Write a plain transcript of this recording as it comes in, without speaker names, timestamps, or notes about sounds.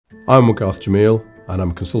I'm Wiqqas Jamil and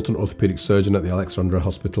I'm a consultant orthopaedic surgeon at the Alexandra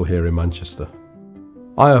Hospital here in Manchester.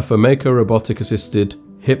 I offer MAKO robotic assisted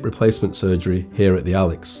hip replacement surgery here at the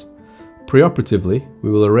Alex. Preoperatively,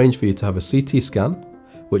 we will arrange for you to have a CT scan,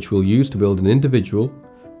 which we'll use to build an individual,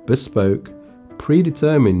 bespoke,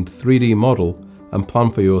 predetermined 3D model and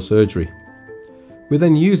plan for your surgery. We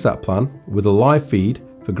then use that plan with a live feed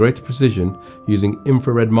for greater precision using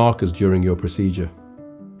infrared markers during your procedure.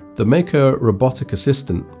 The MAKO robotic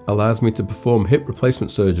assistant allows me to perform hip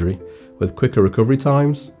replacement surgery with quicker recovery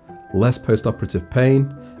times, less post-operative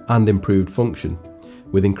pain and improved function,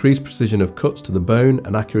 with increased precision of cuts to the bone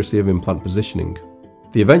and accuracy of implant positioning.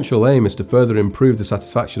 The eventual aim is to further improve the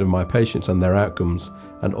satisfaction of my patients and their outcomes,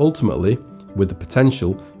 and ultimately with the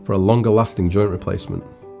potential for a longer lasting joint replacement.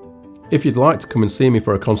 If you'd like to come and see me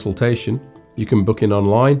for a consultation, you can book in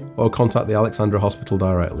online or contact the Alexandra Hospital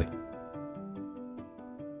directly.